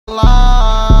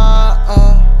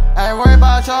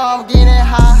know I'm getting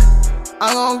high.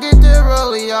 I'm gon' get the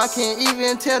rollie, I can't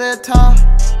even tell the time.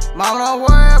 Mama, don't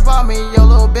worry about me, your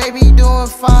little baby doing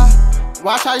fine.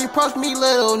 Watch how you approach me,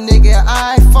 little nigga,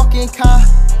 I ain't fucking kind.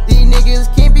 These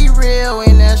niggas can't be real,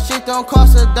 and that shit don't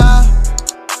cost a dime.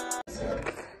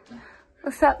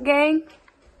 What's up, gang?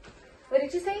 What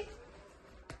did you say?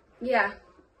 Yeah.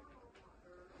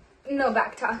 No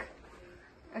back talk.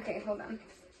 Okay, hold on.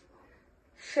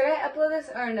 Should I upload this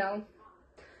or no?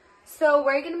 So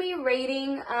we're gonna be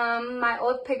rating my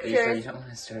old pictures. Are you sure you don't want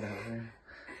to start over?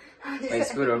 Wait,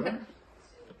 scoot over.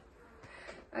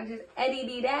 I'll just edit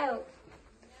it out.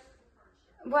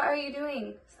 What are you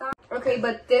doing? Stop. Okay,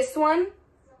 but this one.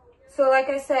 So like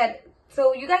I said,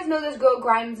 so you guys know this girl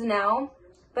Grimes now,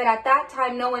 but at that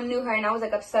time no one knew her, and I was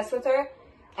like obsessed with her.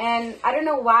 And I don't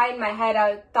know why in my head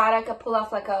I thought I could pull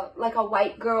off like a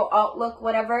white girl alt look,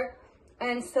 whatever.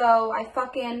 And so I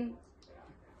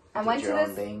went to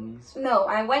this. No,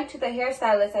 I went to the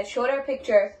hairstylist. I showed her a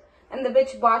picture, and the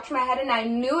bitch botched my head, and I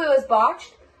knew it was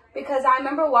botched because I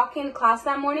remember walking in class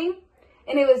that morning,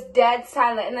 and it was dead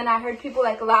silent. And then I heard people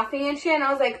like laughing and shit, and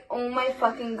I was like, oh my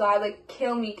fucking god, like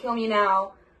kill me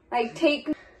now, like take.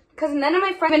 Because none of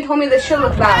my friends even told me this shit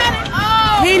looked bad.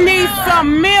 Oh, he needs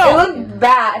some milk. It looked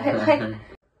bad. Like,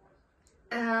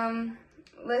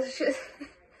 let's just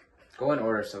go in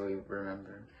order so we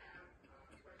remember.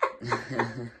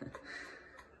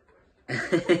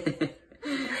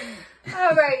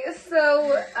 Alright,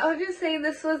 so I'll just say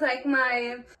this was like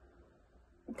my...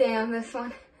 Damn, this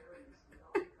one.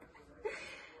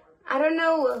 I don't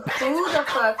know who the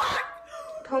fuck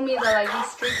told me that like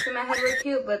these streaks in my head were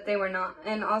cute, but they were not.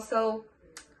 And also,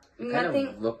 you nothing...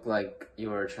 kind of looked like you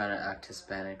were trying to act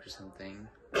Hispanic or something.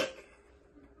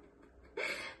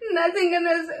 Nothing in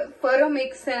this photo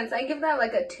makes sense. I give that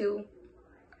like a 2.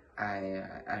 I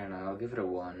don't know, I'll give it a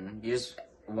 1. You just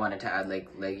wanted to add like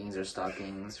leggings or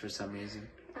stockings for some reason.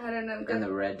 I don't know. And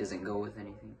the red doesn't go with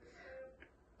anything.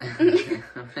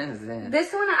 What is this?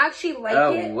 This one I actually like it.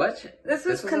 Oh, what? This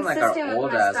was consistent like our with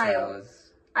old my ass style. house.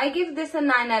 I give this a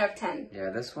 9 out of 10. Yeah,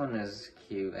 this one is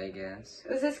cute, I guess.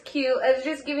 This is cute. It's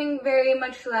just giving very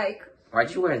much like...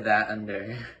 Why'd you wear that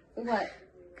under? What?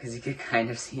 Because you could kind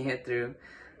of see it through.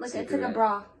 Like it's like a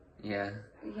bra. Yeah.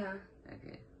 Yeah.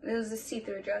 Okay. It was a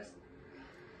see-through dress.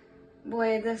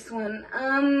 Boy, this one.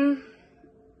 Man,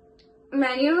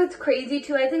 you know what's crazy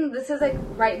too? I think this is like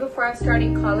right before I was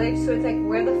starting college, so it's like,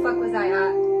 where the fuck was I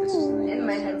at? This is in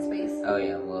my headspace. Oh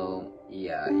yeah, well,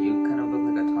 yeah, you kind of look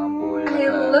like a tomboy. I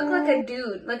look like a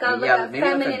dude, like a maybe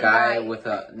feminine like a guy with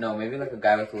maybe like a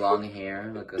guy with long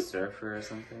hair, like a surfer or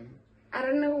something. I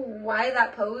don't know why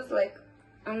that pose. Like,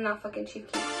 I'm not fucking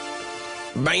cheeky.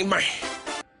 Bang bang.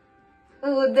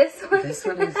 Ooh, this one. This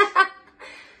one is.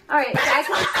 Alright, so I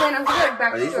can explain a little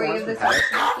backstory of this one.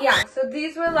 Yeah, so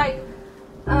these were like,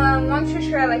 long story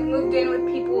short, I like moved in with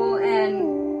people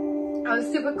and I was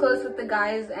super close with the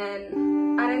guys,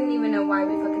 and I didn't even know why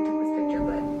we fucking took this picture,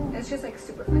 but it's just like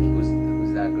super funny. Who's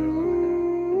that girl over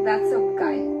there? That's a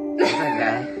guy. That's a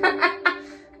guy.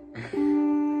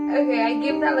 Okay, I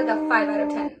give that like a 5 out of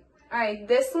 10. Alright,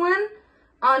 this one,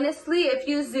 honestly, if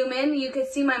you zoom in, you could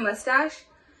see my mustache.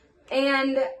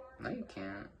 And no, you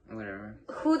can't. Whatever.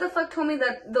 Who the fuck told me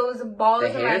that those balls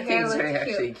in my hair looked cute?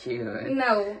 Actually cute.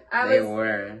 No, They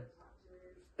were.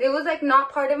 It was like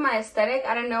not part of my aesthetic.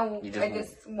 I don't know. You just I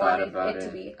just wanted it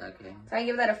to be. Okay. So I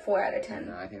give that a 4 out of 10.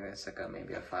 No, I think that's like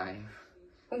maybe a 5.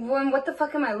 What the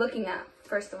fuck am I looking at?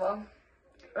 First of all.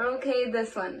 Okay,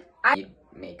 this one.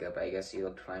 Makeup. I guess you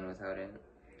looked fine without it.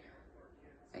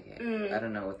 Okay. I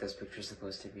don't know what this picture's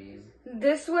supposed to be.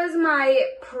 This was my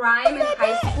prime in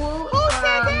high school. Who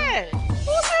said that?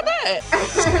 Who said that?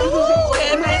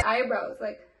 My eyebrows,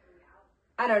 like,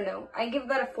 I don't know. I give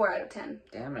that a 4 out of 10.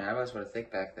 Damn, my eyebrows were thick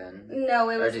back then. No,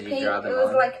 it was painted. It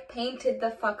was like painted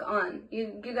the fuck on.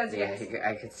 You guys. Yeah,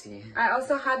 I could see. I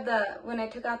also had when I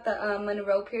took out the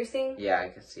Monroe piercing. Yeah, I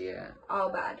could see it. All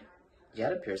bad. You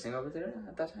had a piercing over there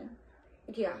at that time?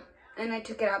 Yeah, and I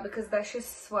took it out because that shit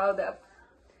swelled up.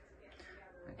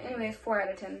 Okay. Anyways, 4 out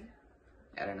of 10.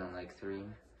 I don't know, like 3.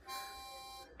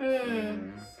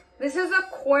 This is a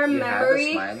core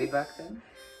memory. You had the smiley back then?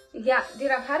 Yeah,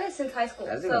 dude, I've had it since high school.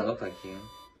 That doesn't even look like you.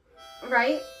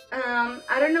 Right?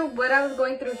 I don't know what I was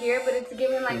going through here, but it's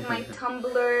giving like my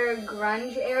Tumblr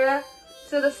grunge era.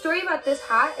 So the story about this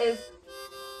hat is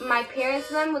my parents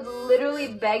then would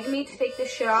literally beg me to take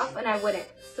this shit off, and I wouldn't.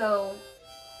 So,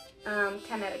 10 out of 10.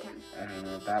 I don't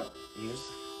know, I don't know,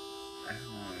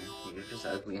 you're just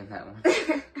ugly in that one.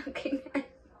 Okay.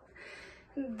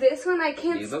 This one, I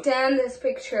can't stand this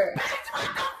picture.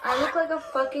 I look like a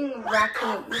fucking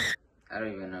raccoon. I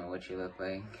don't even know what you look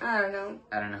like. I don't know.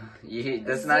 I don't know.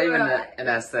 That's not even an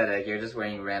aesthetic. You're just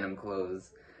wearing random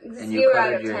clothes. And you 0 out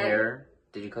colored of your 10. hair.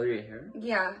 Did you color your hair?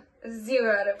 Yeah,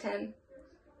 0 out of 10.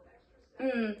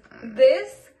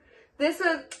 This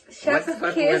was chef's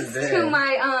kiss to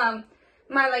my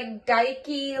my like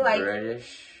dykey like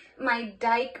British. My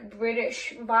dyke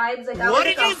British vibes. Like what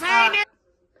did you say?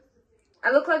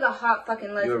 I look like a hot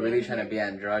fucking lesbian. You were really trying to be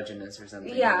androgynous or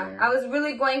something. Yeah, I was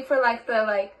really going for like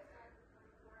the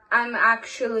I'm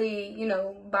actually, you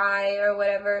know, bi or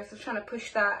whatever. So trying to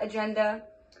push that agenda.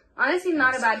 Honestly,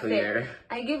 not a bad fit.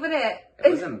 I give it a... It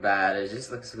wasn't bad. It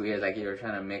just looks weird. Like you were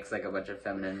trying to mix like a bunch of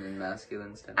feminine and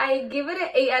masculine stuff. I give it an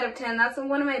 8 out of 10. That's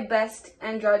one of my best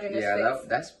androgynous fits. Yeah,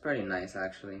 that's pretty nice,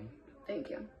 actually. Thank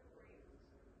you.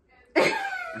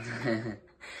 I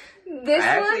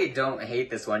actually don't hate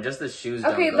this one. Just the shoes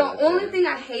don't go with it. Okay, the only thing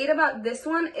I hate about this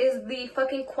one is the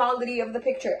fucking quality of the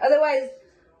picture. Otherwise...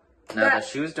 No, the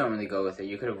shoes don't really go with it.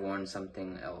 You could have worn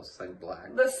something else, like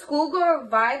black. The schoolgirl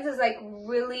vibes is like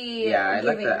really... Yeah, I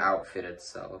like the outfit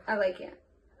itself. I like it.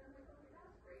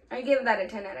 I give that a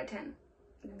 10 out of 10.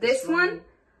 This one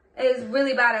is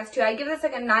really badass too. I give this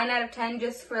like a 9 out of 10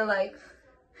 just for like,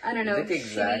 I don't know. Look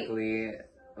exactly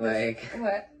like...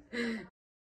 What?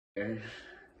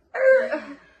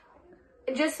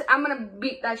 Just, I'm gonna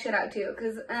beat that shit out too.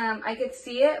 Because I could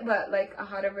see it, but like a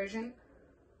hotter version.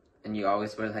 And you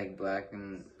always wear like black,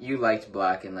 and you liked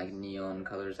black and like neon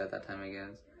colors at that time, I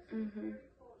guess.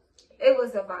 It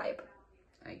was a vibe.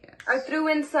 I guess. I threw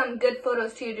in some good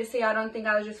photos too, just so y'all don't think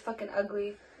I was just fucking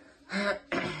ugly.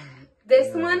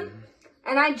 This one,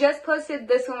 and I just posted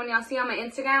this one when y'all see on my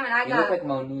Instagram, and I got like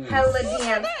Monique. Hella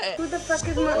DMs. Who the fuck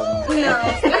is Monique? No.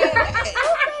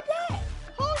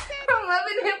 From Love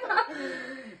and Hip Hop.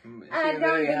 She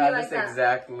literally had this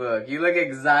exact look. You look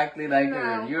exactly like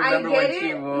her. You remember what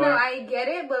she wore. No, I get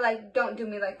it, but like, don't do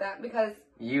me like that because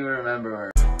you remember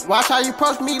her. Watch how you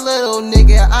approach me, little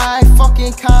nigga. I ain't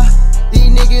fucking kind. These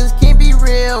niggas can't be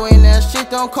real, and that shit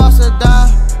don't cost a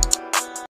dime.